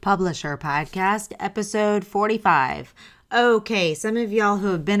Publisher Podcast, episode 45. Okay, some of y'all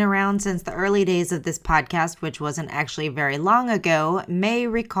who have been around since the early days of this podcast, which wasn't actually very long ago, may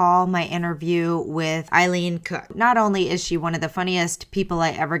recall my interview with Eileen Cook. Not only is she one of the funniest people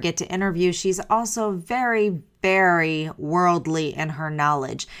I ever get to interview, she's also very worldly in her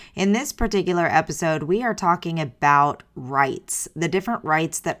knowledge. In this particular episode, we are talking about rights, the different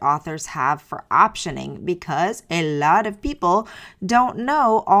rights that authors have for optioning, because a lot of people don't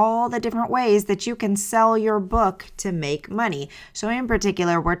know all the different ways that you can sell your book to make money. So in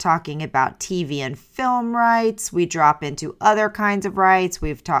particular, we're talking about TV and film rights. We drop into other kinds of rights.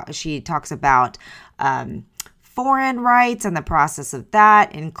 She talks about foreign rights and the process of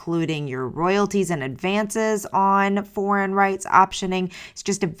that, including your royalties and advances on foreign rights optioning. It's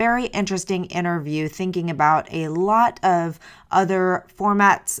just a very interesting interview thinking about a lot of other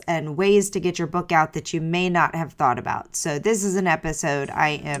formats and ways to get your book out that you may not have thought about. So this is an episode I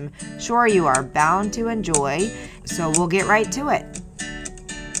am sure you are bound to enjoy. So we'll get right to it.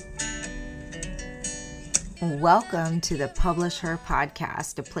 Welcome to the Publish Her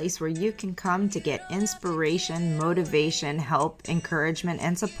Podcast, a place where you can come to get inspiration, motivation, help, encouragement,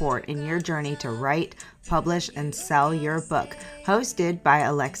 and support in your journey to write, publish, and sell your book. Hosted by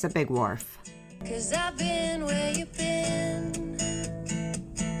Alexa Bigwharf. 'Cause I've been where you've been,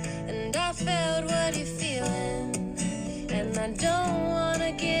 and I felt what you're feeling, and I don't want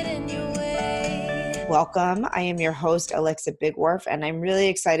to get in your way. Welcome. I am your host, Alexa Bigwharf, and I'm really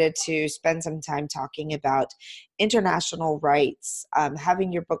excited to spend some time talking about international rights,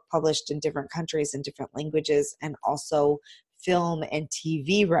 having your book published in different countries and different languages, and also film and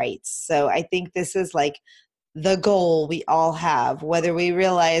TV rights. So I think this is like the goal we all have, whether we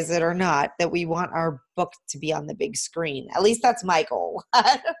realize it or not, that we want our book to be on the big screen. At least that's my goal.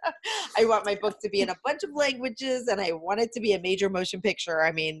 I want my book to be in a bunch of languages, and I want it to be a major motion picture.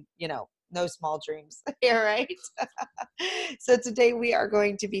 I mean, no small dreams here, right? So today we are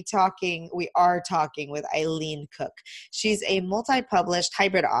talking with Eileen Cook. She's a multi-published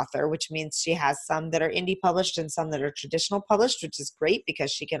hybrid author, which means she has some that are indie published and some that are traditional published, which is great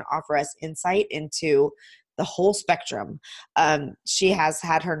because she can offer us insight into the whole spectrum. She has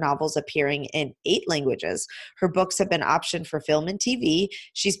had her novels appearing in 8 languages. Her books have been optioned for film and TV.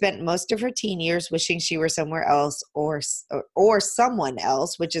 She spent most of her teen years wishing she were somewhere else or someone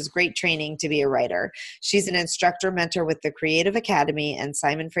else, which is great training to be a writer. She's an instructor mentor with the Creative Academy and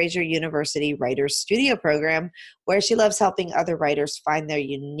Simon Fraser University Writers Studio Program, where she loves helping other writers find their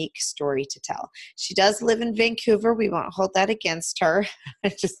unique story to tell. She does live in Vancouver. We won't hold that against her.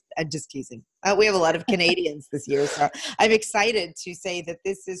 I'm just teasing. We have a lot of Canadians this year, so I'm excited to say that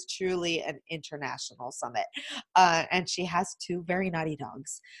this is truly an international summit. And she has 2 very naughty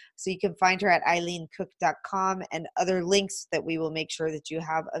dogs. So you can find her at eileencook.com and other links that we will make sure that you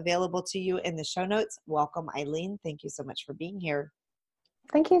have available to you in the show notes. Welcome, Eileen. Thank you so much for being here.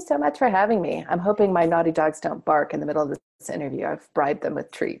 Thank you so much for having me. I'm hoping my naughty dogs don't bark in the middle of this interview. I've bribed them with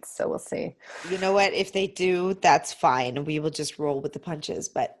treats, so we'll see. You know what? If they do, that's fine. We will just roll with the punches.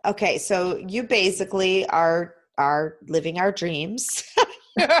 But okay, so you basically are living our dreams.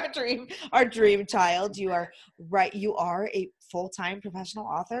 our dream child. You are right. You are a full-time professional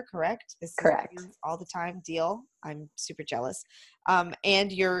author, correct? This Correct. Is all the time deal. I'm super jealous.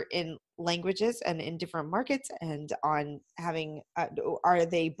 And you're in languages and in different markets and on having, are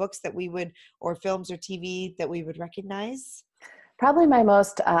they books that we would, or films or TV that we would recognize? Probably my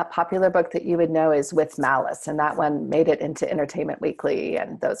most popular book that you would know is With Malice, and that one made it into Entertainment Weekly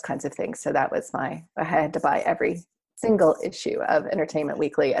and those kinds of things. So that was I had to buy every single issue of Entertainment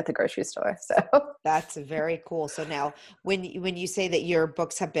Weekly at the grocery store. So that's very cool. So now when you say that your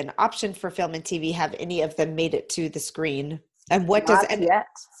books have been optioned for film and TV, have any of them made it to the screen? And what does Not yet.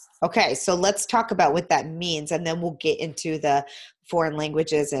 Okay, so let's talk about what that means, and then we'll get into the foreign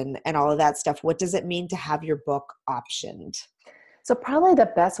languages and all of that stuff. What does it mean to have your book optioned? So probably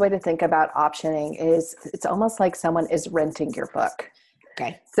the best way to think about optioning is it's almost like someone is renting your book.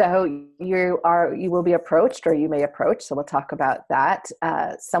 Okay. So you will be approached, or you may approach, so we'll talk about that,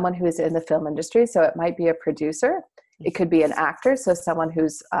 someone who is in the film industry. So it might be a producer. It could be an actor, so someone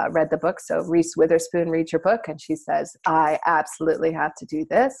who's read the book. So Reese Witherspoon reads your book and she says, I absolutely have to do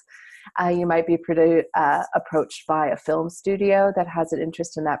this. You might be approached by a film studio that has an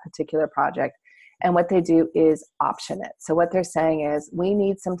interest in that particular project. And what they do is option it. So what they're saying is, we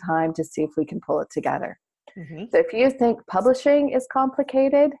need some time to see if we can pull it together. Mm-hmm. So if you think publishing is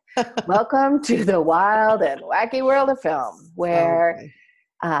complicated, welcome to the wild and wacky world of film, where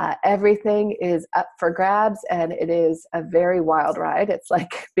everything is up for grabs, and it is a very wild ride. It's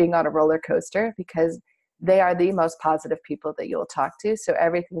like being on a roller coaster, because they are the most positive people that you'll talk to. So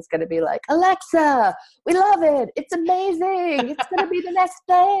everything's going to be like, Alexa, we love it. It's amazing. It's going to be the next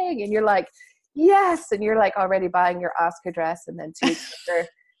thing. And you're like, yes. And you're like already buying your Oscar dress. And then 2 weeks later,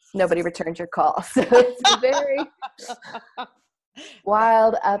 nobody returns your call. So it's very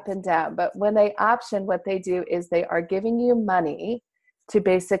wild up and down. But when they option, what they do is they are giving you money to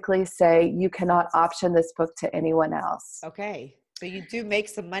basically say, you cannot option this book to anyone else. Okay. So you do make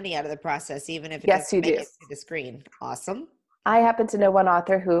some money out of the process, even if it Yes, doesn't you make do. it to the screen. Awesome. I happen to know one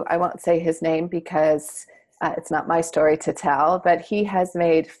author who, I won't say his name because it's not my story to tell, but he has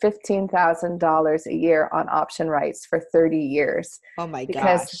made $15,000 a year on option rights for 30 years. Oh my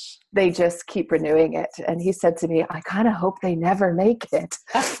because gosh. they just keep renewing it. And he said to me, I kind of hope they never make it.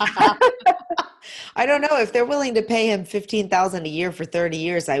 I don't know if they're willing to pay him $15,000 a year for 30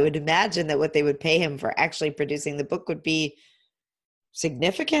 years. I would imagine that what they would pay him for actually producing the book would be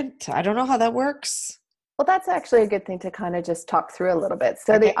significant. I don't know how that works. Well, that's actually a good thing to kind of just talk through a little bit.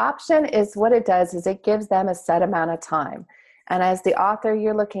 So Okay. the option is, what it does is it gives them a set amount of time. And as the author,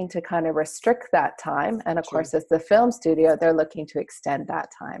 you're looking to kind of restrict that time. And of Sure. course, as the film studio, they're looking to extend that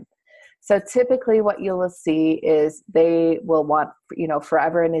time. So typically what you will see is they will want,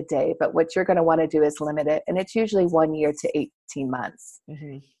 forever and a day, but what you're going to want to do is limit it. And it's usually 1 year to 18 months.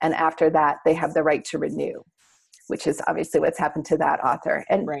 Mm-hmm. And after that, they have the right to renew, which is obviously what's happened to that author.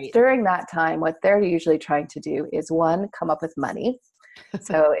 And Right. during that time, what they're usually trying to do is, one, come up with money.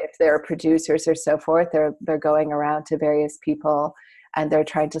 So if they're producers or so forth, they're going around to various people and they're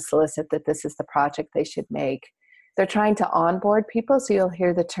trying to solicit that this is the project they should make. They're trying to onboard people. So you'll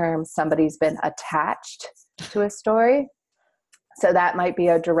hear the term, somebody's been attached to a story. So that might be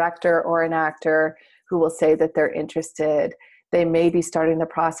a director or an actor who will say that they're interested. They may be starting the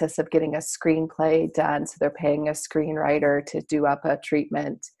process of getting a screenplay done. So they're paying a screenwriter to do up a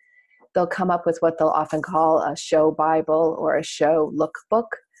treatment. They'll come up with what they'll often call a show Bible or a show lookbook,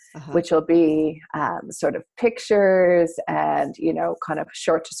 which will be sort of pictures and, kind of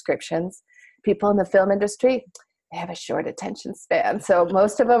short descriptions. People in the film industry, they have a short attention span. So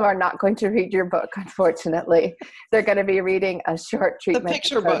most of them are not going to read your book, unfortunately. They're going to be reading a short treatment. The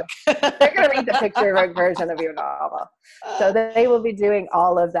picture book. They're going to read the picture book version of your novel. So they will be doing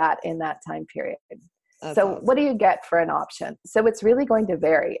all of that in that time period. That's so awesome. What do you get for an option? So it's really going to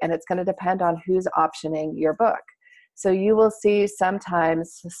vary, and it's going to depend on who's optioning your book. So you will see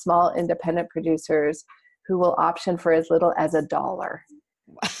sometimes small independent producers who will option for as little as $1.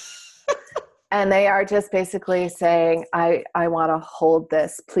 And they are just basically saying, I want to hold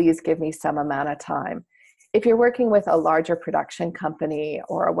this. Please give me some amount of time. If you're working with a larger production company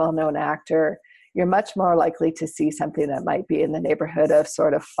or a well-known actor, you're much more likely to see something that might be in the neighborhood of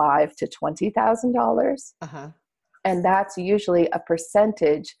sort of $5,000 to $20,000. And that's usually a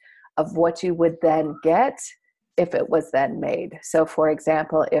percentage of what you would then get if it was then made. So for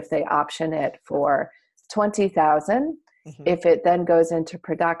example, if they option it for $20,000, if it then goes into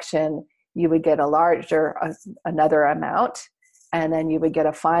production, you would get another amount, and then you would get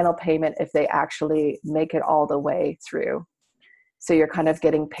a final payment if they actually make it all the way through. So you're kind of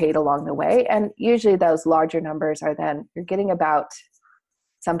getting paid along the way. And usually those larger numbers are then, you're getting about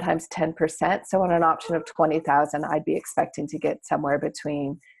sometimes 10%. So on an option of 20,000, I'd be expecting to get somewhere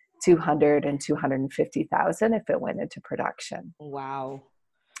between 200 and 250,000 if it went into production. Wow.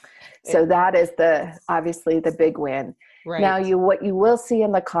 So that is obviously the big win. Right. Now what you will see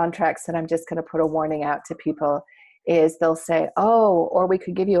in the contracts, and I'm just going to put a warning out to people, is they'll say, or we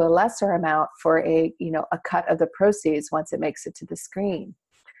could give you a lesser amount for a cut of the proceeds once it makes it to the screen.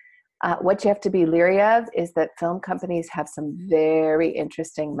 What you have to be leery of is that film companies have some very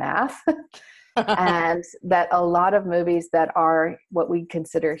interesting math and that a lot of movies that are what we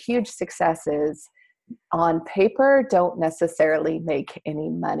consider huge successes on paper don't necessarily make any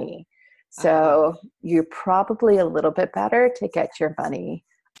money. So you're probably a little bit better to get your money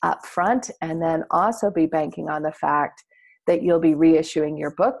up front and then also be banking on the fact that you'll be reissuing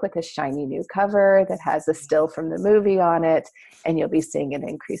your book with a shiny new cover that has a still from the movie on it, and you'll be seeing an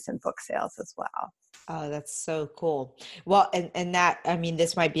increase in book sales as well. Oh, that's so cool. Well, and that, I mean,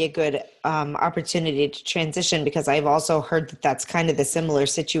 this might be a good opportunity to transition, because I've also heard that that's kind of the similar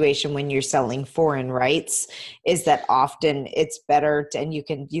situation when you're selling foreign rights, is that often it's better to, and you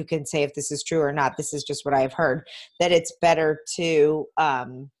can say if this is true or not, this is just what I've heard, that it's better to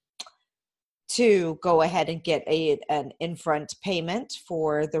go ahead and get an in-front payment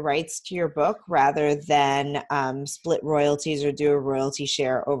for the rights to your book rather than split royalties or do a royalty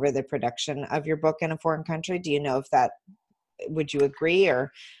share over the production of your book in a foreign country. Do you know if that, would you agree,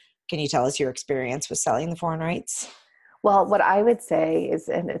 or can you tell us your experience with selling the foreign rights? Well, what I would say is,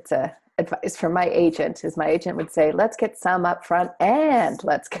 and it's advice from my agent is my agent would say, let's get some up front and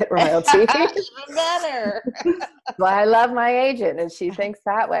let's get royalty. Even better. Well, I love my agent, and she thinks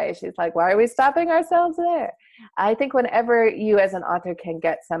that way. She's like, why are we stopping ourselves there? I think whenever you as an author can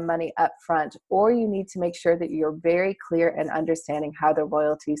get some money up front, or you need to make sure that you're very clear in understanding how the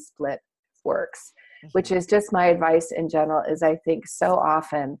royalty split works, which is just my advice in general, is I think so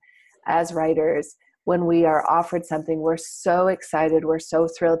often as writers, when we are offered something, we're so excited, we're so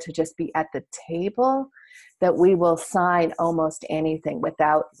thrilled to just be at the table that we will sign almost anything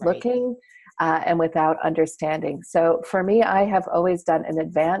without looking and without understanding. So for me, I have always done an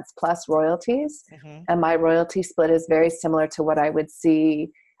advance plus royalties, and my royalty split is very similar to what I would see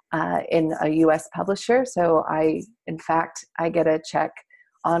in a US publisher. So in fact, I get a check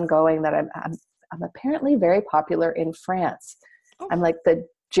ongoing that I'm apparently very popular in France. I'm like the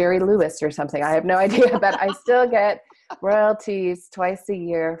Jerry Lewis or something. I have no idea, but I still get royalties twice a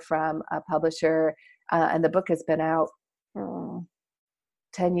year from a publisher. And the book has been out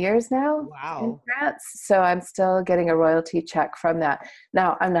 10 years now in France. So I'm still getting a royalty check from that.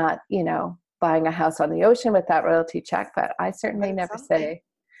 Now, I'm not, buying a house on the ocean with that royalty check, but I certainly never say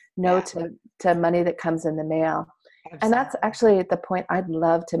no to money that comes in the mail. Absolutely. And that's actually the point I'd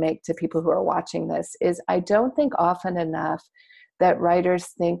love to make to people who are watching this is I don't think often enough that writers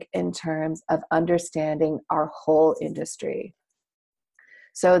think in terms of understanding our whole industry.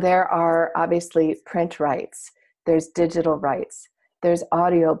 So there are obviously print rights, there's digital rights, there's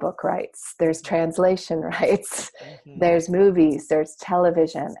audiobook rights, there's translation rights, there's movies, there's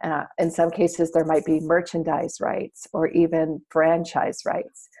television. In some cases, there might be merchandise rights or even franchise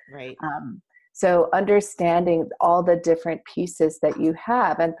rights. Right. So understanding all the different pieces that you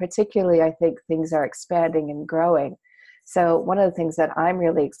have, and particularly I think things are expanding and growing. So one of the things that I'm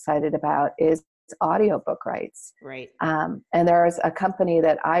really excited about is audiobook rights. Right. And there's a company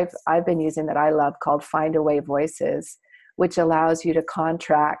that I've been using that I love called Findaway Voices, which allows you to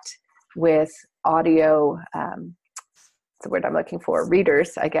contract with audio, the word I'm looking for,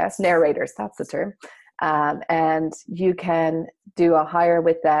 readers, I guess, narrators, that's the term. And you can do a hire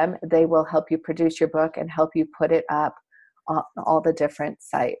with them. They will help you produce your book and help you put it up on all the different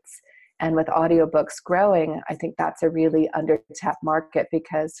sites. And with audiobooks growing, I think that's a really under-tapped market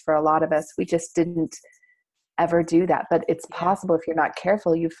because for a lot of us, we just didn't ever do that. But it's possible if you're not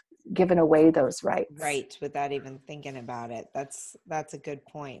careful, you've given away those rights. Right, without even thinking about it. That's a good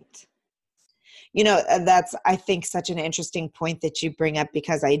point. That's, I think, such an interesting point that you bring up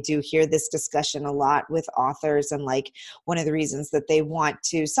because I do hear this discussion a lot with authors, and like one of the reasons that they want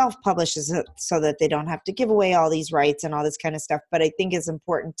to self-publish is so that they don't have to give away all these rights and all this kind of stuff. But I think it's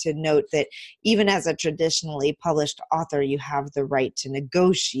important to note that even as a traditionally published author, you have the right to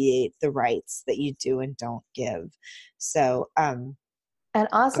negotiate the rights that you do and don't give. So, and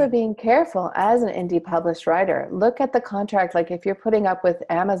also being careful as an indie published writer. Look at the contract. Like if you're putting up with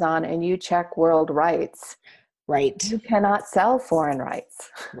Amazon and you check world rights, right, you cannot sell foreign rights.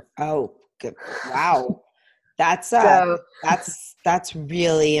 Oh, good. Wow. That's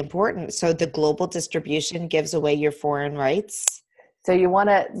really important. So the global distribution gives away your foreign rights. So you want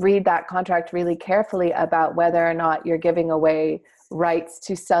to read that contract really carefully about whether or not you're giving away rights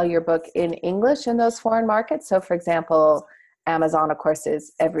to sell your book in English in those foreign markets. So for example, Amazon, of course,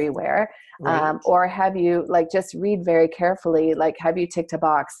 is everywhere. Right. Or have you, just read very carefully, have you ticked a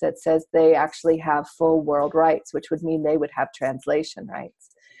box that says they actually have full world rights, which would mean they would have translation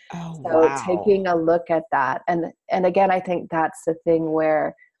rights. Oh, so wow. Taking a look at that. And again, I think that's the thing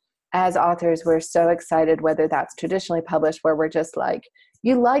where as authors, we're so excited, whether that's traditionally published, where we're just like,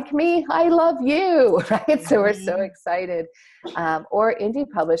 you like me, I love you, right? Mm-hmm. So we're so excited. Or indie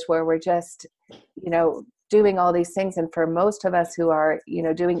published, where we're just, doing all these things. And for most of us who are,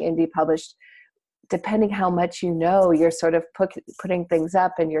 doing indie published, depending how much you're sort of putting things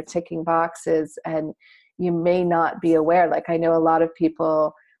up and you're ticking boxes, and you may not be aware. I know a lot of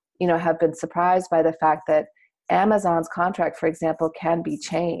people, have been surprised by the fact that Amazon's contract, for example, can be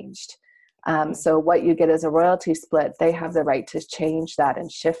changed. So what you get as a royalty split, they have the right to change that and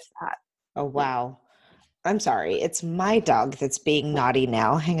shift that. Oh, wow. I'm sorry. It's my dog that's being naughty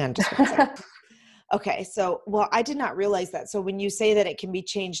now. Hang on just one second. Okay. So, I did not realize that. So when you say that it can be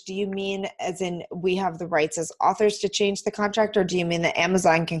changed, do you mean as in we have the rights as authors to change the contract, or do you mean that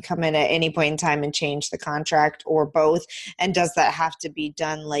Amazon can come in at any point in time and change the contract, or both? And does that have to be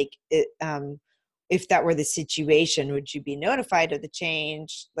done if that were the situation, would you be notified of the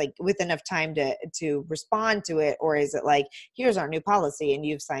change with enough time to respond to it? Or is it here's our new policy and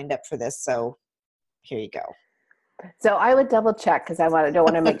you've signed up for this, so here you go? So I would double check because don't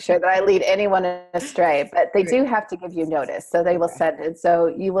want to make sure that I lead anyone astray, but they do have to give you notice. So they will send it. So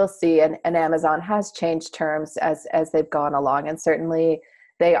you will see, and Amazon has changed terms as they've gone along. And certainly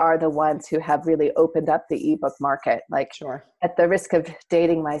they are the ones who have really opened up the ebook market. Like, at the risk of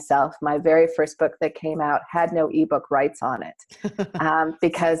dating myself, my very first book that came out had no ebook rights on it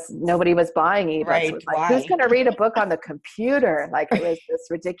because nobody was buying ebooks. Right. It was like, who's going to read a book on the computer? Like, it was this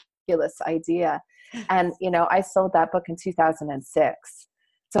ridiculous idea. And, I sold that book in 2006.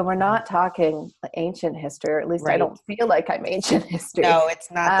 So we're not talking ancient history, or at least I don't feel like I'm ancient history. No, it's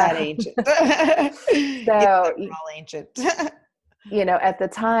not that ancient. So it's all ancient. At the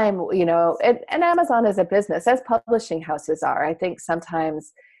time, and Amazon is a business, as publishing houses are. I think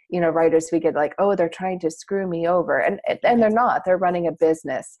sometimes, writers, we get like, oh, they're trying to screw me over. And they're not. They're running a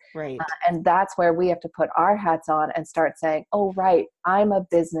business. Right. And that's where we have to put our hats on and start saying, oh, right, I'm a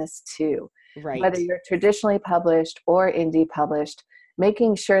business too. Right. Whether you're traditionally published or indie published,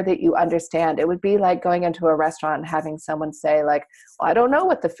 making sure that you understand. It would be like going into a restaurant and having someone say like, well, I don't know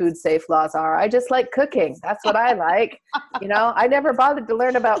what the food safe laws are. I just like cooking. That's what I like. I never bothered to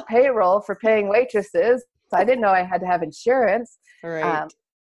learn about payroll for paying waitresses. So I didn't know I had to have insurance. Right.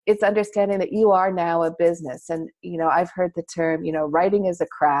 It's understanding that you are now a business. And, I've heard the term, writing is a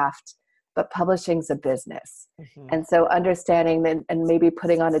craft, but publishing's a business. Mm-hmm. And so understanding that, and maybe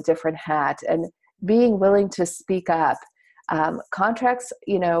putting on a different hat and being willing to speak up. Contracts,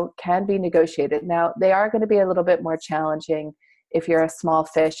 can be negotiated. Now, they are going to be a little bit more challenging if you're a small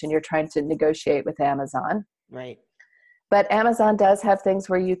fish and you're trying to negotiate with Amazon. Right. But Amazon does have things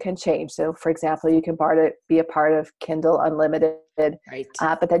where you can change. So, for example, you can be a part of Kindle Unlimited. Right.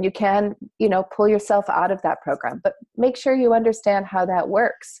 But then you can, pull yourself out of that program. But make sure you understand how that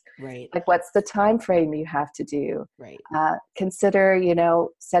works. Right. Like, what's the time frame you have to do? Right. Consider,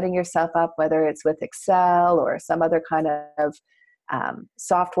 setting yourself up, whether it's with Excel or some other kind of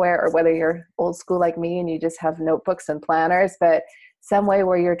software, or whether you're old school like me and you just have notebooks and planners, but some way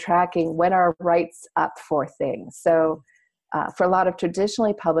where you're tracking when are rights up for things. So for a lot of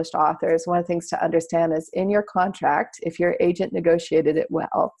traditionally published authors, one of the things to understand is in your contract, if your agent negotiated it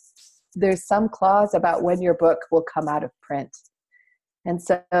well, there's some clause about when your book will come out of print. And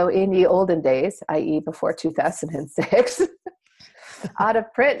so in the olden days, i.e. before 2006, out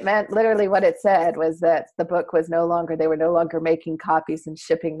of print meant literally what it said was that the book they were no longer making copies and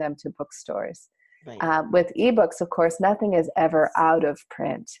shipping them to bookstores. Right. With ebooks, of course, nothing is ever out of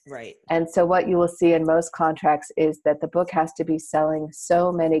print. Right. And so what you will see in most contracts is that the book has to be selling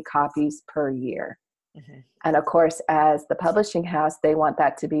so many copies per year. Mm-hmm. And of course, as the publishing house, they want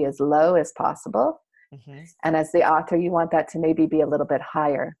that to be as low as possible. Mm-hmm. And as the author, you want that to maybe be a little bit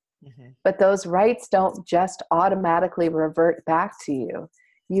higher. Mm-hmm. But those rights don't just automatically revert back to you.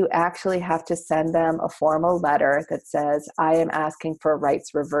 You actually have to send them a formal letter that says, I am asking for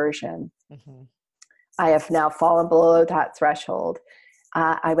rights reversion. Mm-hmm. I have now fallen below that threshold.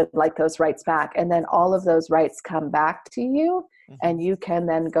 I would like those rights back. And then all of those rights come back to you, mm-hmm. and you can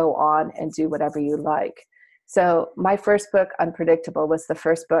then go on and do whatever you like. So my first book, Unpredictable, was the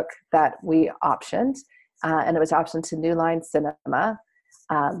first book that we optioned, and it was optioned to New Line Cinema.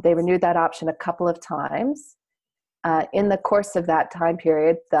 They renewed that option a couple of times. In the course of that time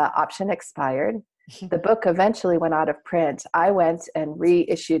period, the option expired. The book eventually went out of print. I went and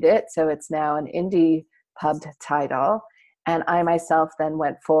reissued it, so it's now an indie pubbed title. And I myself then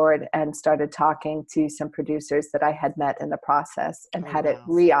went forward and started talking to some producers that I had met in the process and had it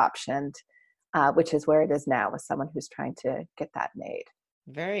re-optioned, which is where it is now, with someone who's trying to get that made.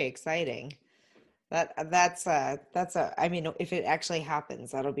 Very exciting. I mean, if it actually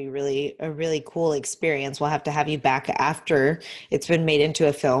happens, that'll be a really cool experience. We'll have to have you back after it's been made into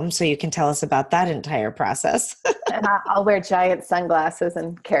a film so you can tell us about that entire process. And I'll wear giant sunglasses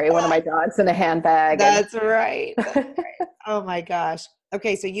and carry one of my dogs in a handbag. That's right. Oh my gosh.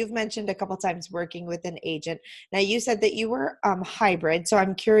 Okay. So you've mentioned a couple times working with an agent. Now you said that you were hybrid. So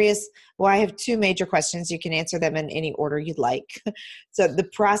I'm curious, I have two major questions. You can answer them in any order you'd like. So the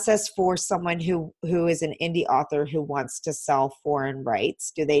process for someone who is an indie author who wants to sell foreign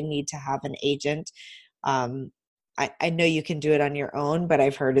rights, do they need to have an agent? I know you can do it on your own, but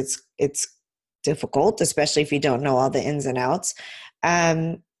I've heard it's difficult, especially if you don't know all the ins and outs.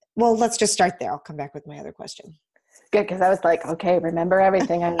 Well, let's just start there. I'll come back with my other question. Good, because I was like, okay, remember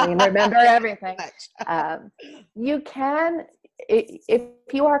everything. Remember everything. You can, if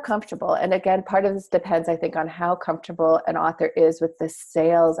you are comfortable, and again, part of this depends, I think, on how comfortable an author is with the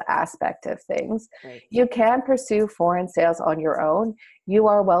sales aspect of things. Right. You can pursue foreign sales on your own. You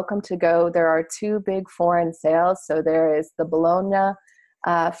are welcome to go. There are two big foreign sales. So there is the Bologna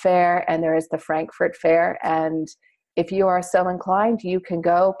Fair and there is the Frankfurt Fair. And if you are so inclined, you can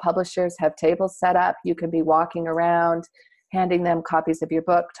go. Publishers have tables set up. You can be walking around, handing them copies of your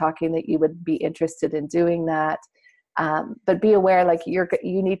book, talking that you would be interested in doing that. But be aware, like you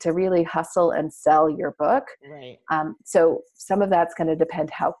need to really hustle and sell your book. Right. So some of that's going to depend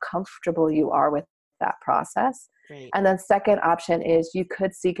how comfortable you are with that process. Right. And then second option is you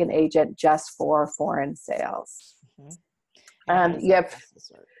could seek an agent just for foreign sales.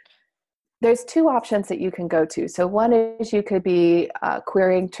 There's two options that you can go to. So one is you could be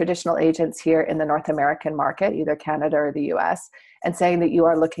querying traditional agents here in the North American market, either Canada or the US, and saying that you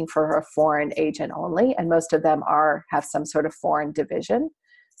are looking for a foreign agent only. And most of them have some sort of foreign division.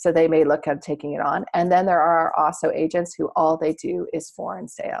 So they may look at taking it on. And then there are also agents who all they do is foreign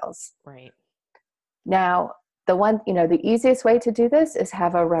sales. Right. Now, the easiest way to do this is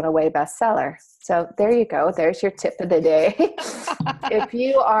have a runaway bestseller. So there you go. There's your tip of the day. If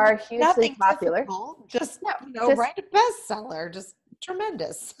you are hugely popular, just write a bestseller. Just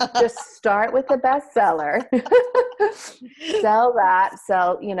tremendous. Just start with the bestseller. Sell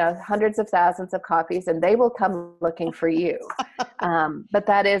hundreds of thousands of copies, and they will come looking for you. But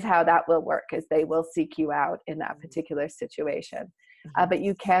that is how that will work, is they will seek you out in that particular situation. But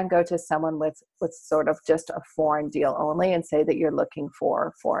you can go to someone with sort of just a foreign deal only and say that you're looking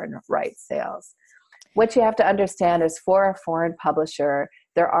for foreign rights sales. What you have to understand is, for a foreign publisher,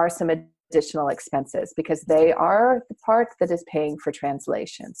 there are some additional expenses because they are the part that is paying for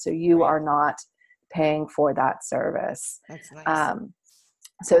translation. So you are not paying for that service. That's nice.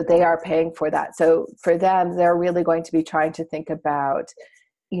 So they are paying for that. So for them, they're really going to be trying to think about,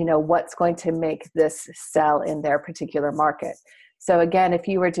 what's going to make this sell in their particular market. So again, if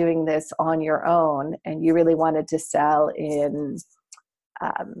you were doing this on your own and you really wanted to sell in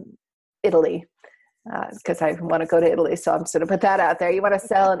Italy, because I want to go to Italy, so I'm just going to put that out there. You want to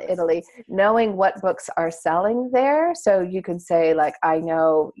sell in Italy, knowing what books are selling there. So you can say, like, I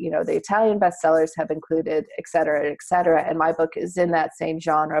know, the Italian bestsellers have included, et cetera, and my book is in that same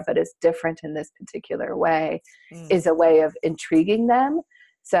genre, but is different in this particular way, is a way of intriguing them.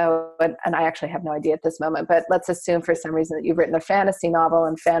 So, and I actually have no idea at this moment, but let's assume for some reason that you've written a fantasy novel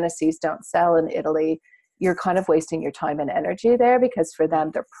and fantasies don't sell in Italy. You're kind of wasting your time and energy there, because for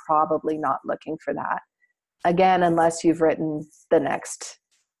them, they're probably not looking for that. Again, unless you've written the next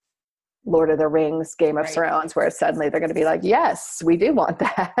Lord of the Rings, Game of Thrones, where suddenly they're going to be like, yes, we do want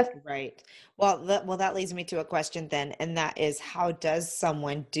that. Right. Well, that leads me to a question then, and that is, how does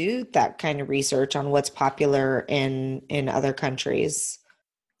someone do that kind of research on what's popular in other countries?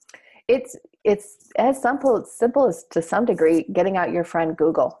 It's as simple as, to some degree, getting out your friend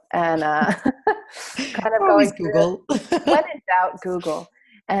Google and kind of Always going Google. When in doubt, Google,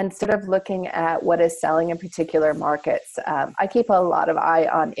 and sort of looking at what is selling in particular markets. I keep a lot of eye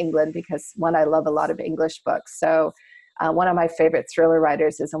on England because, one, I love a lot of English books. So one of my favorite thriller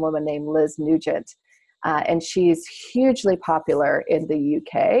writers is a woman named Liz Nugent, and she's hugely popular in the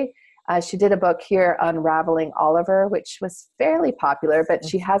UK. She did a book here, Unraveling Oliver, which was fairly popular, but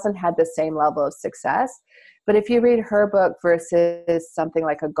she hasn't had the same level of success. But if you read her book versus something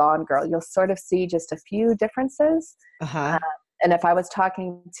like a Gone Girl, you'll sort of see just a few differences. And if I was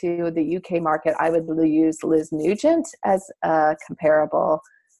talking to the UK market, I would use Liz Nugent as a comparable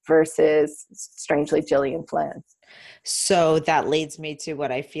versus, strangely, Gillian Flynn. So that leads me to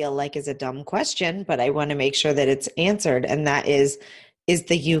what I feel like is a dumb question, but I want to make sure that it's answered. And that is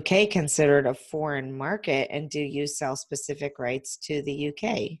the UK considered a foreign market? And do you sell specific rights to the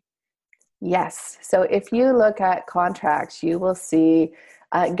UK? Yes. So if you look at contracts, you will see,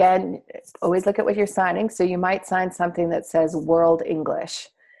 again, always look at what you're signing. So you might sign something that says World English.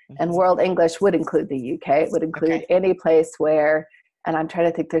 And World English would include the UK. It would include any place where, and I'm trying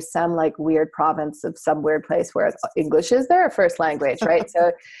to think, there's some like weird province of some weird place where English is their first language, right?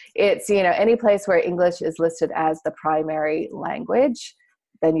 So it's, any place where English is listed as the primary language,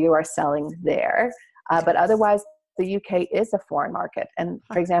 then you are selling there. But otherwise, the UK is a foreign market. And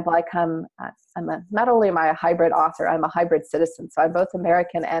for example, not only am I a hybrid author, I'm a hybrid citizen. So I'm both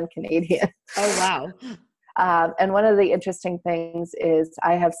American and Canadian. Oh, wow. And one of the interesting things is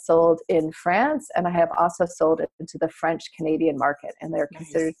I have sold in France, and I have also sold into the French-Canadian market, and they're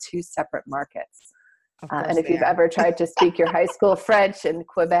considered two separate markets. And if you've ever tried to speak your high school French in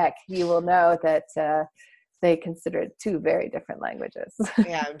Quebec, you will know that they consider it two very different languages.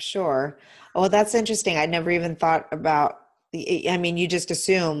 Yeah, I'm sure. Oh, that's interesting. I never even thought about, you just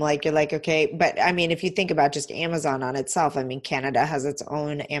assume you're like, okay, but if you think about just Amazon on itself, Canada has its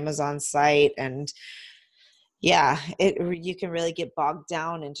own Amazon site, and yeah, you can really get bogged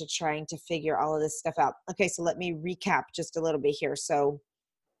down into trying to figure all of this stuff out. Okay, so let me recap just a little bit here. So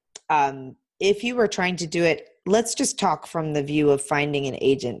if you were trying to do it let's just talk from the view of finding an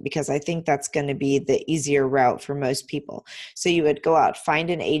agent, because I think that's going to be the easier route for most people. So you would go out, find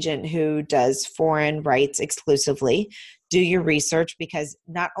an agent who does foreign rights exclusively, do your research, because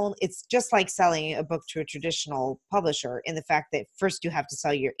not only it's just like selling a book to a traditional publisher in the fact that first you have to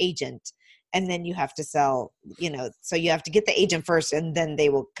sell your agent, and then you have to sell, so you have to get the agent first, and then they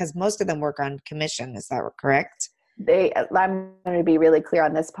will, because most of them work on commission. Is that correct? I'm going to be really clear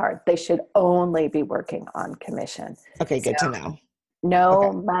on this part. They should only be working on commission. Okay, good to know.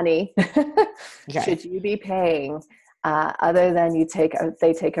 No money should you be paying other than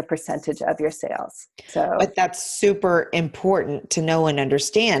they take a percentage of your sales. But that's super important to know and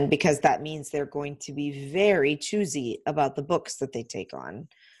understand, because that means they're going to be very choosy about the books that they take on.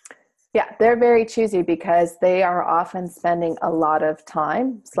 Yeah, they're very choosy because they are often spending a lot of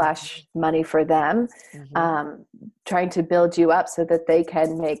time / money for them, trying to build you up so that they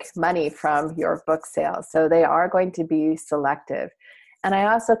can make money from your book sales. So they are going to be selective. And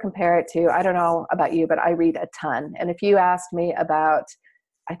I also compare it to, I don't know about you, but I read a ton. And if you asked me about,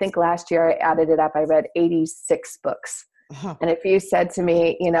 I think last year I added it up, I read 86 books. And if you said to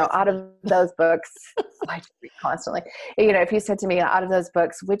me, out of those books, I read constantly, if you said to me, out of those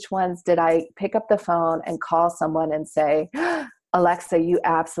books, which ones did I pick up the phone and call someone and say, Alexa, you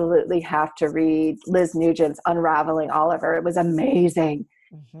absolutely have to read Liz Nugent's Unraveling Oliver. It was amazing.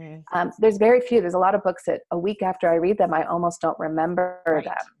 There's very few. There's a lot of books that a week after I read them, I almost don't remember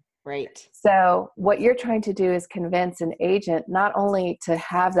them. Right. So what you're trying to do is convince an agent not only to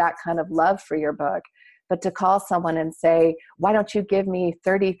have that kind of love for your book, but to call someone and say, why don't you give me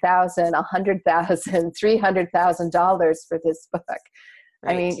 $30,000, $100,000, $300,000 for this book?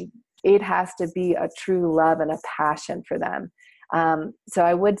 Right. I mean, it has to be a true love and a passion for them. So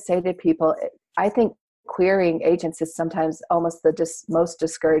I would say to people, I think querying agents is sometimes almost the most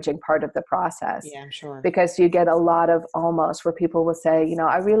discouraging part of the process. Yeah, I'm sure. Because you get a lot of almost where people will say,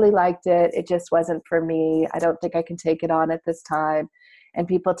 I really liked it. It just wasn't for me. I don't think I can take it on at this time. And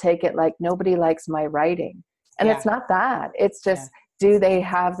people take it like nobody likes my writing. And it's not that. It's just, do they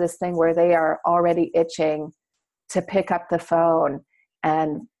have this thing where they are already itching to pick up the phone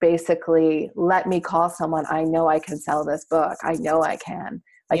and basically let me call someone? I know I can sell this book. I know I can.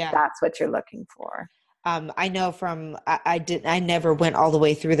 That's what you're looking for. I know I never went all the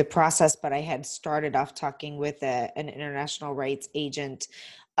way through the process, but I had started off talking with an international rights agent.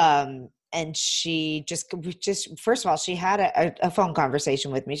 And she just first of all, she had a phone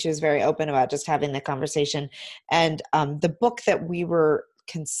conversation with me. She was very open about just having the conversation. And the book that we were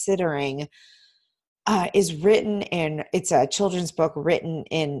considering is it's a children's book written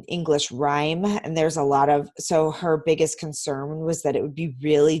in English rhyme. And there's so her biggest concern was that it would be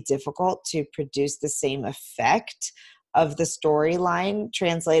really difficult to produce the same effect of the storyline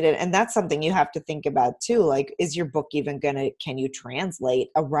translated. And that's something you have to think about too. Like, is your book even can you translate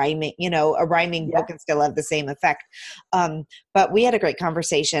a rhyming book and still have the same effect? But we had a great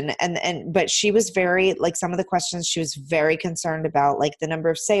conversation but she was very, like, some of the questions she was very concerned about, like the number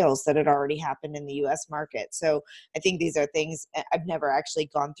of sales that had already happened in the US market. So I think these are things I've never actually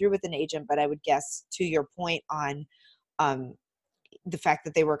gone through with an agent, but I would guess to your point on, the fact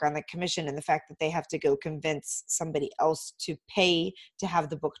that they work on the commission and the fact that they have to go convince somebody else to pay to have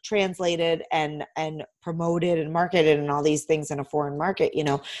the book translated and promoted and marketed and all these things in a foreign market,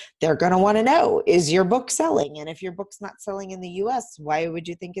 they're going to want to know, is your book selling? And if your book's not selling in the US, why would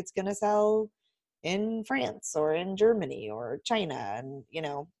you think it's going to sell in France or in Germany or China? And,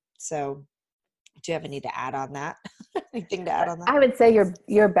 so do you have anything to add on that? Anything to add on that? I would say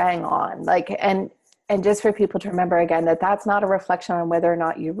you're bang on. And just for people to remember again, that's not a reflection on whether or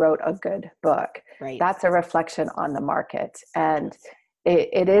not you wrote a good book. Right. That's a reflection on the market. And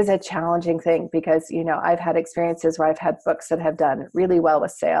it is a challenging thing because, I've had experiences where I've had books that have done really well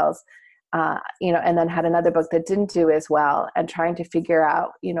with sales, and then had another book that didn't do as well, and trying to figure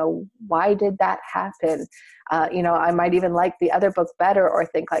out, why did that happen? I might even like the other book better or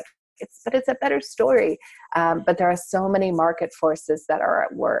think like, it's a better story. But there are so many market forces that are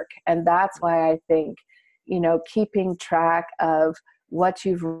at work. And that's why I think, keeping track of what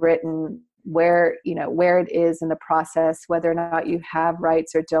you've written, where it is in the process, whether or not you have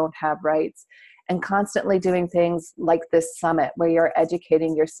rights or don't have rights, and constantly doing things like this summit where you're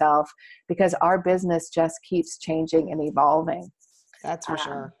educating yourself, because our business just keeps changing and evolving. That's for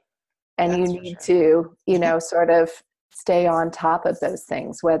sure. And you need to, sort of stay on top of those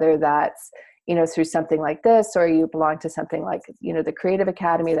things, whether that's, through something like this, or you belong to something like, the Creative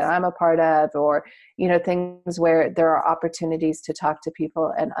Academy that I'm a part of, or, things where there are opportunities to talk to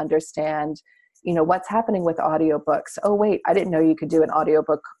people and understand, what's happening with audiobooks? Oh, wait, I didn't know you could do an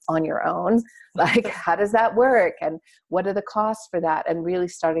audiobook on your own. Like, how does that work? And what are the costs for that? And really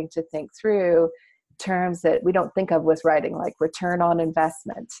starting to think through terms that we don't think of with writing, like return on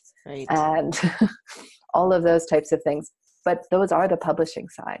investment, Right. and all of those types of things. But those are the publishing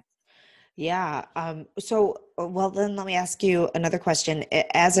side. Yeah. Well, then let me ask you another question.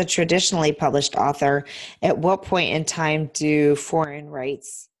 As a traditionally published author, at what point in time do foreign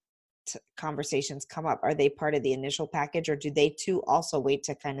rights conversations come up? Are they part of the initial package, or do they too also wait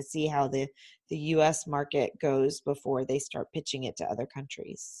to kind of see how the US market goes before they start pitching it to other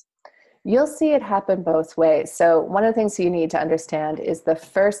countries? You'll see it happen both ways. So one of the things you need to understand is the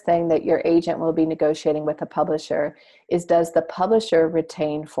first thing that your agent will be negotiating with the publisher is, does the publisher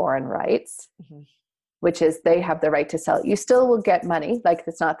retain foreign rights, Mm-hmm. which is they have the right to sell it. You still will get money. Like,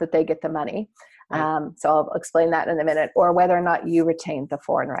 it's not that they get the money. Right. So I'll explain that in a minute, or whether or not you retain the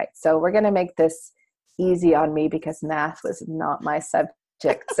foreign rights. So we're going to make this easy on me because math was not my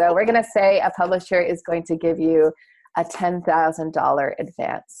subject. So we're going to say a publisher is going to give you a $10,000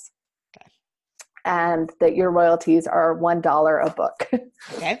 advance. And that your royalties are $1 a book.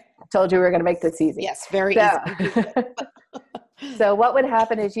 Okay. I told you we were going to make this easy. Yes, very easy. So what would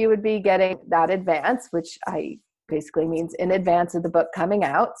happen is you would be getting that advance, which basically means in advance of the book coming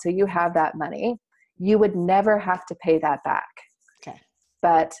out. So you have that money. You would never have to pay that back. Okay.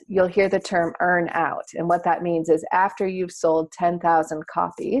 But you'll hear the term earn out. And what that means is after you've sold 10,000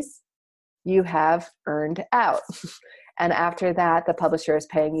 copies, you have earned out. And after that, the publisher is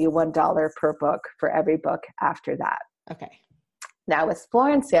paying you $1 per book for every book after that. Okay. Now with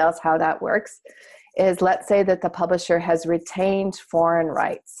foreign sales, how that works is, let's say that the publisher has retained foreign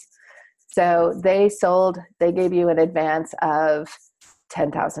rights. So they gave you an advance of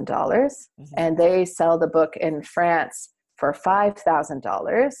 $10,000, mm-hmm. and they sell the book in France for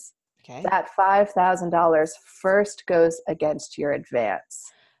 $5,000. Okay. That $5,000 first goes against your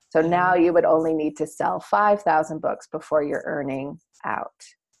advance. So now you would only need to sell 5,000 books before you're earning out.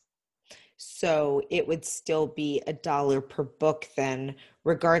 So it would still be $1 per book then,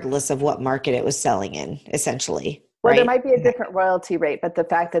 regardless of what market it was selling in, essentially. Well, right? There might be a different royalty rate, but the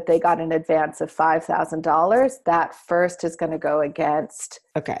fact that they got an advance of $5,000, that first is going to go against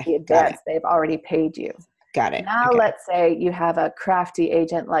the advance they've already paid you. Got it. Now, let's say you have a crafty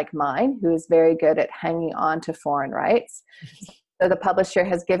agent like mine who is very good at hanging on to foreign rights. So the publisher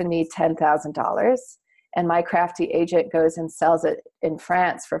has given me $10,000, and my crafty agent goes and sells it in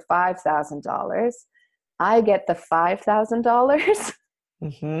France for $5,000. I get the $5,000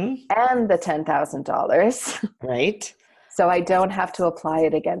 mm-hmm. and the $10,000. Right. So I don't have to apply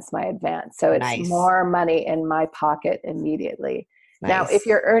it against my advance. So it's more money in my pocket immediately. Nice. Now, if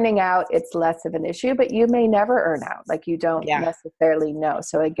you're earning out, it's less of an issue, but you may never earn out. Like, you don't necessarily know.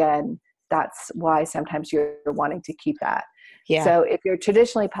 So again, that's why sometimes you're wanting to keep that. Yeah. So if you're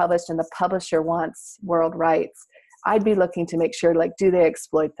traditionally published and the publisher wants world rights, I'd be looking to make sure, like, do they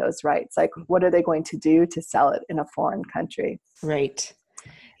exploit those rights? Like, what are they going to do to sell it in a foreign country? Right.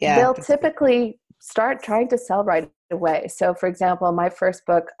 Yeah. They'll typically start trying to sell right away. So for example, my first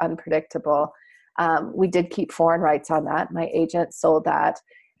book, Unpredictable, we did keep foreign rights on that. My agent sold that.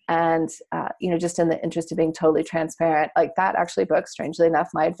 And, just in the interest of being totally transparent, like, that actually book, strangely enough,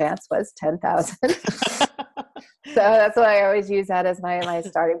 my advance was 10,000. So that's why I always use that as my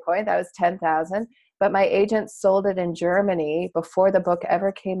starting point. That was 10,000. But my agent sold it in Germany before the book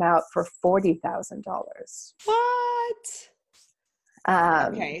ever came out for $40,000. What?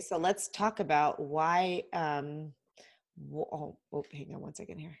 Okay, so let's talk about why. Hang on 1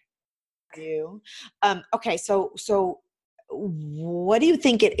 second here. Okay, so what do you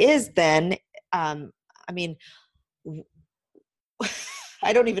think it is then?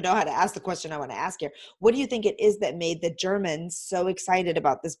 I don't even know how to ask the question I want to ask here. What do you think it is that made the Germans so excited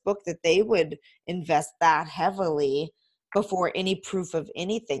about this book that they would invest that heavily before any proof of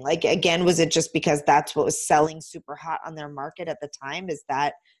anything? Like, again, was it just because that's what was selling super hot on their market at the time? Is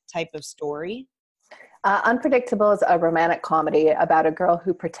that type of story? Unpredictable is a romantic comedy about a girl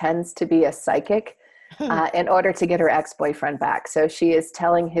who pretends to be a psychic in order to get her ex-boyfriend back. So she is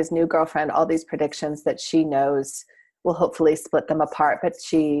telling his new girlfriend all these predictions that she knows will hopefully split them apart, but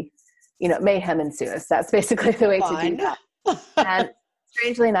she, mayhem ensues. That's basically the way to do that. And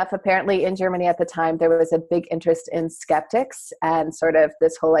strangely enough, apparently in Germany at the time, there was a big interest in skeptics and sort of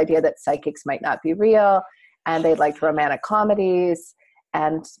this whole idea that psychics might not be real, and they liked romantic comedies,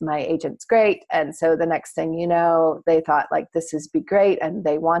 and my agent's great. And so the next thing you know, they thought, like, this is be great, and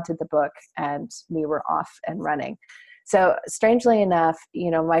they wanted the book, and we were off and running. So strangely enough,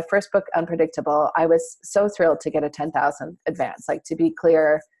 my first book, Unpredictable, I was so thrilled to get a 10,000 advance. Like, to be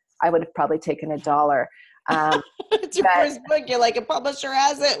clear, I would have probably taken $1. It's your first book. You're like, a publisher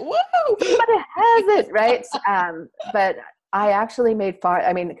has it. Woo! But it has it, right? But I actually made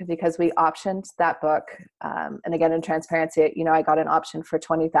because we optioned that book. And again, in transparency, I got an option for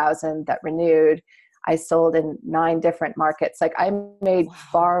 20,000 that renewed. I sold in 9 different markets. Like, I made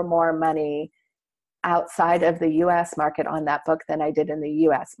far more money outside of the US market on that book than I did in the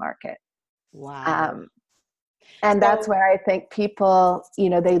US market. Wow. And that's where I think people,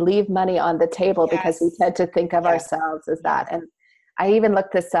 they leave money on the table because we tend to think of ourselves as that. And I even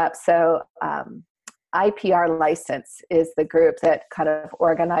looked this up. So IPR License is the group that kind of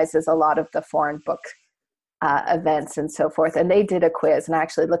organizes a lot of the foreign book events and so forth. And they did a quiz, and I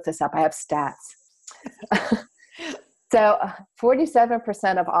actually looked this up. I have stats. So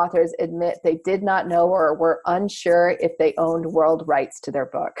 47% of authors admit they did not know or were unsure if they owned world rights to their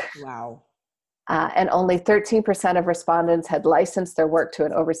book. Wow. And only 13% of respondents had licensed their work to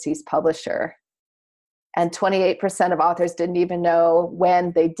an overseas publisher. And 28% of authors didn't even know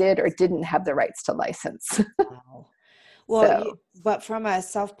when they did or didn't have the rights to license. Wow. Well, but from a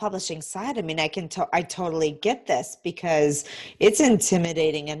self-publishing side, I mean, I totally get this, because it's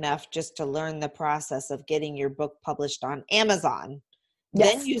intimidating enough just to learn the process of getting your book published on Amazon.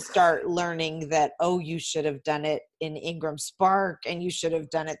 Yes. Then you start learning that, you should have done it in Ingram Spark, and you should have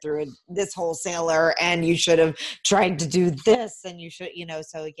done it through this wholesaler, and you should have tried to do this, and you should,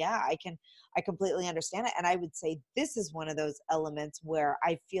 so yeah, I completely understand it. And I would say this is one of those elements where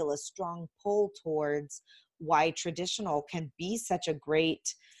I feel a strong pull towards why traditional can be such a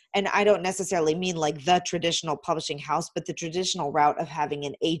great, and I don't necessarily mean like the traditional publishing house, but the traditional route of having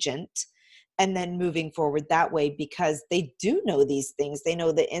an agent and then moving forward that way, because they do know these things. They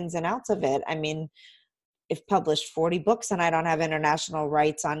know the ins and outs of it. I mean, I've published 40 books and I don't have international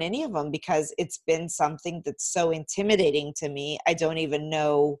rights on any of them because it's been something that's so intimidating to me. I don't even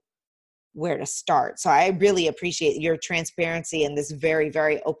know where to start. So I really appreciate your transparency in this very,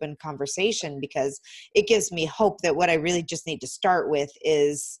 very open conversation, because it gives me hope that what I really just need to start with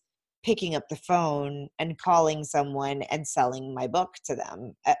is picking up the phone and calling someone and selling my book to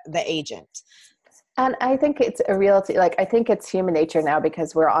them, the agent. And I think it's a reality. Like, I think it's human nature now,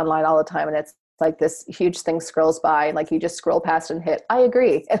 because we're online all the time, and it's like this huge thing scrolls by, and like you just scroll past and hit, I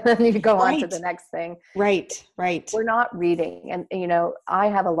agree. And then you go on to the next thing. Right. We're not reading. And, I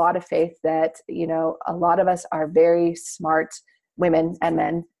have a lot of faith that, a lot of us are very smart women and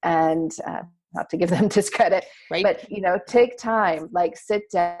men, and not to give them discredit, but, take time, like sit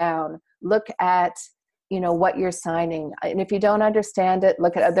down, look at, what you're signing. And if you don't understand it,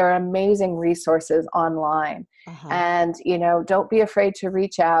 there are amazing resources online. And, don't be afraid to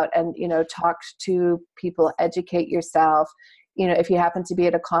reach out and, talk to people, educate yourself. If you happen to be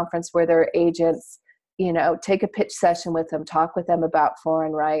at a conference where there are agents, take a pitch session with them, talk with them about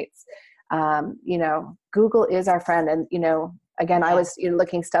foreign rights. Google is our friend. And, again, I was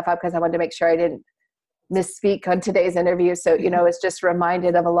looking stuff up because I wanted to make sure I didn't misspeak on today's interview. So, it's just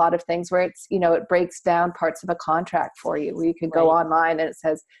reminded of a lot of things where it's, it breaks down parts of a contract for you, where you can go online and it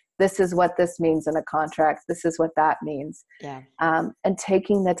says, this is what this means in a contract. This is what that means. Yeah. And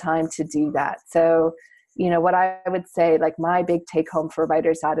taking the time to do that. So, what I would say, like my big take home for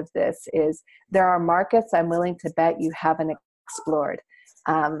writers out of this is there are markets I'm willing to bet you haven't explored.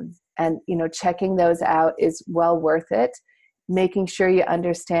 And, checking those out is well worth it. Making sure you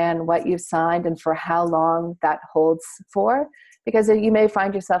understand what you've signed and for how long that holds for, because you may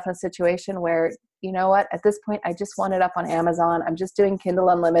find yourself in a situation where, at this point, I just want it up on Amazon. I'm just doing Kindle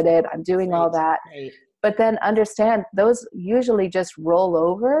Unlimited. I'm doing all that. Right. But then understand those usually just roll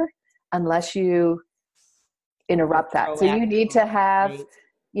over unless you interrupt that. So you need to have,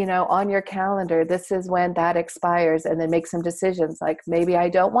 on your calendar, this is when that expires, and then make some decisions. Like, maybe I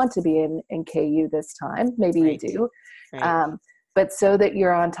don't want to be in KU this time. Maybe you do. Right. But so that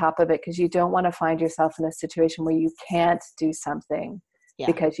you're on top of it, because you don't want to find yourself in a situation where you can't do something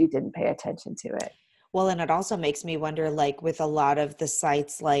because you didn't pay attention to it. Well, and it also makes me wonder, like with a lot of the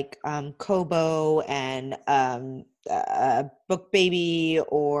sites like Kobo and BookBaby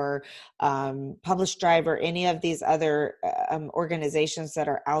or PublishDrive or any of these other organizations that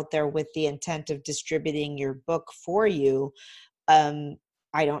are out there with the intent of distributing your book for you.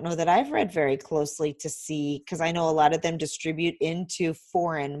 I don't know that I've read very closely to see, because I know a lot of them distribute into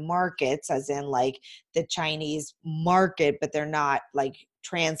foreign markets, as in like the Chinese market, but they're not like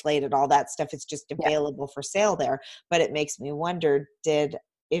translated, all that stuff. It's just available for sale there. But it makes me wonder,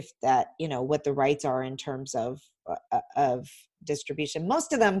 if that, what the rights are in terms of distribution.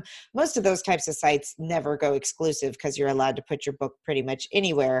 Most of those types of sites never go exclusive, because you're allowed to put your book pretty much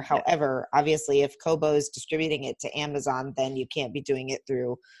anywhere. However, obviously, if Kobo is distributing it to Amazon, then you can't be doing it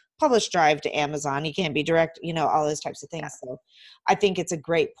through publish drive to Amazon. You can't be direct, all those types of things. Yeah. So I think it's a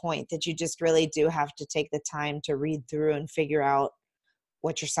great point that you just really do have to take the time to read through and figure out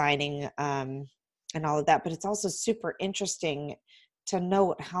what you're signing, and all of that. But it's also super interesting to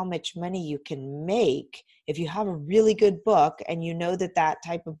note how much money you can make if you have a really good book and you know that that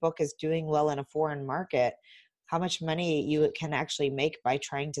type of book is doing well in a foreign market. How much money you can actually make by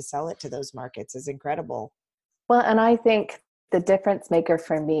trying to sell it to those markets is incredible. Well, and I think the difference maker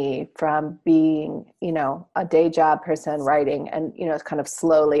for me from being, a day job person writing and, kind of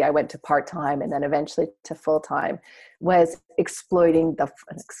slowly I went to part-time and then eventually to full-time was exploiting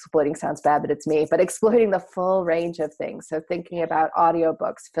sounds bad, but it's me, but exploiting the full range of things. So thinking about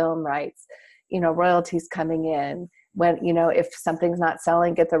audiobooks, film rights, royalties coming in. When, if something's not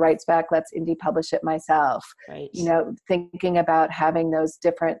selling, get the rights back, let's indie publish it myself. Right. Thinking about having those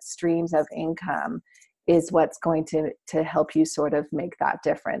different streams of income is what's going to help you sort of make that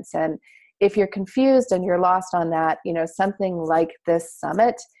difference. And if you're confused and you're lost on that, something like this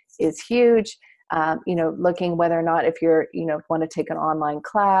summit is huge. Looking whether or not if you're, want to take an online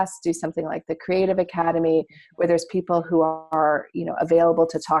class, do something like the Creative Academy, where there's people who are, available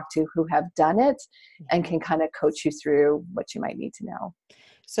to talk to who have done it and can kind of coach you through what you might need to know.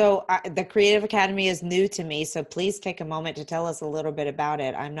 So the Creative Academy is new to me. So please take a moment to tell us a little bit about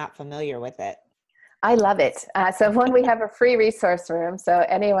it. I'm not familiar with it. I love it. So one, we have a free resource room. So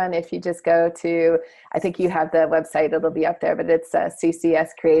anyone, if you just go to, I think you have the website, it'll be up there, but it's CCS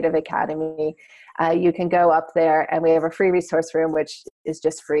Creative Academy. You can go up there and we have a free resource room, which is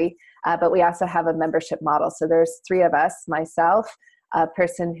just free. But we also have a membership model. So there's 3 of us, myself, a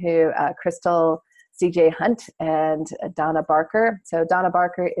person who, Crystal CJ Hunt, and Donna Barker. So Donna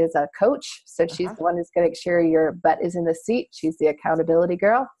Barker is a coach. So she's the one who's going to make sure your butt is in the seat. She's the accountability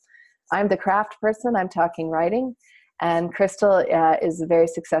girl. I'm the craft person. I'm talking writing. And Crystal is a very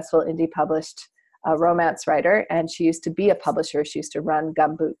successful indie published romance writer. And she used to be a publisher. She used to run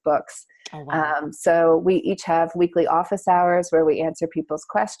Gumboot Books. Oh, wow. So we each have weekly office hours where we answer people's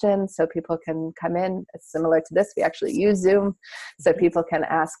questions. So people can come in. It's similar to this. We actually use Zoom. So people can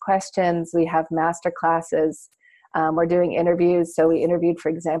ask questions. We have master classes. We're doing interviews. So we interviewed, for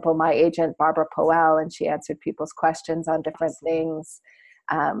example, my agent, Barbara Powell, and she answered people's questions on different things.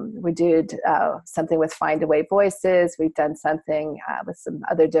 We did something with Find Away Voices. We've done something with some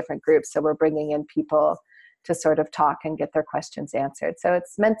other different groups. So we're bringing in people to sort of talk and get their questions answered. So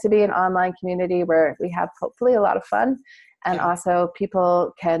it's meant to be an online community where we have hopefully a lot of fun, and also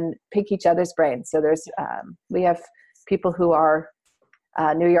people can pick each other's brains. So there's we have people who are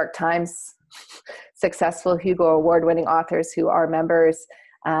New York Times successful Hugo Award-winning authors who are members,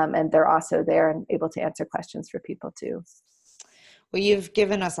 and they're also there and able to answer questions for people too. Well, you've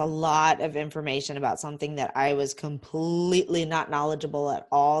given us a lot of information about something that I was completely not knowledgeable at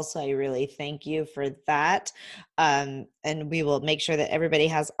all. So I really thank you for that. And we will make sure that everybody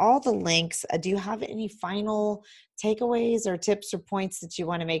has all the links. Do you have any final takeaways or tips or points that you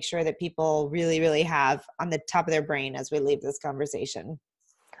want to make sure that people really, really have on the top of their brain as we leave this conversation?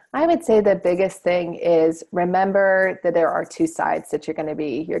 I would say the biggest thing is remember that there are 2 sides that you're going to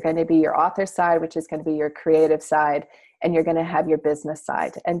be. You're going to be your author side, which is going to be your creative side, and you're going to have your business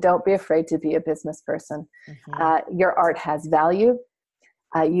side. And don't be afraid to be a business person. Your art has value.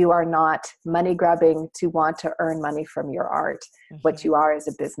 You are not money grubbing to want to earn money from your art. What you are is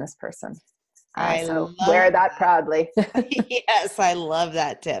a business person. So wear that proudly. Yes, I love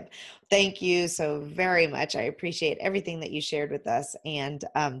that tip. Thank you so very much. I appreciate everything that you shared with us. And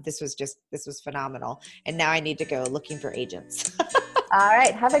this was phenomenal. And now I need to go looking for agents. All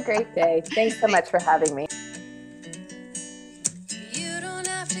right. Have a great day. Thanks so much for having me.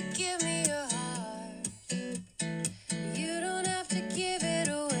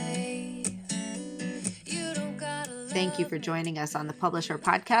 Thank you for joining us on the Publish Her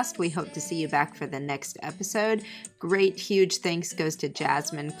Podcast. We hope to see you back for the next episode. Great, huge thanks goes to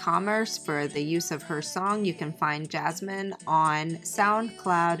Jasmine Commerce for the use of her song. You can find Jasmine on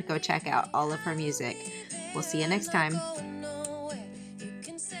SoundCloud. Go check out all of her music. We'll see you next time.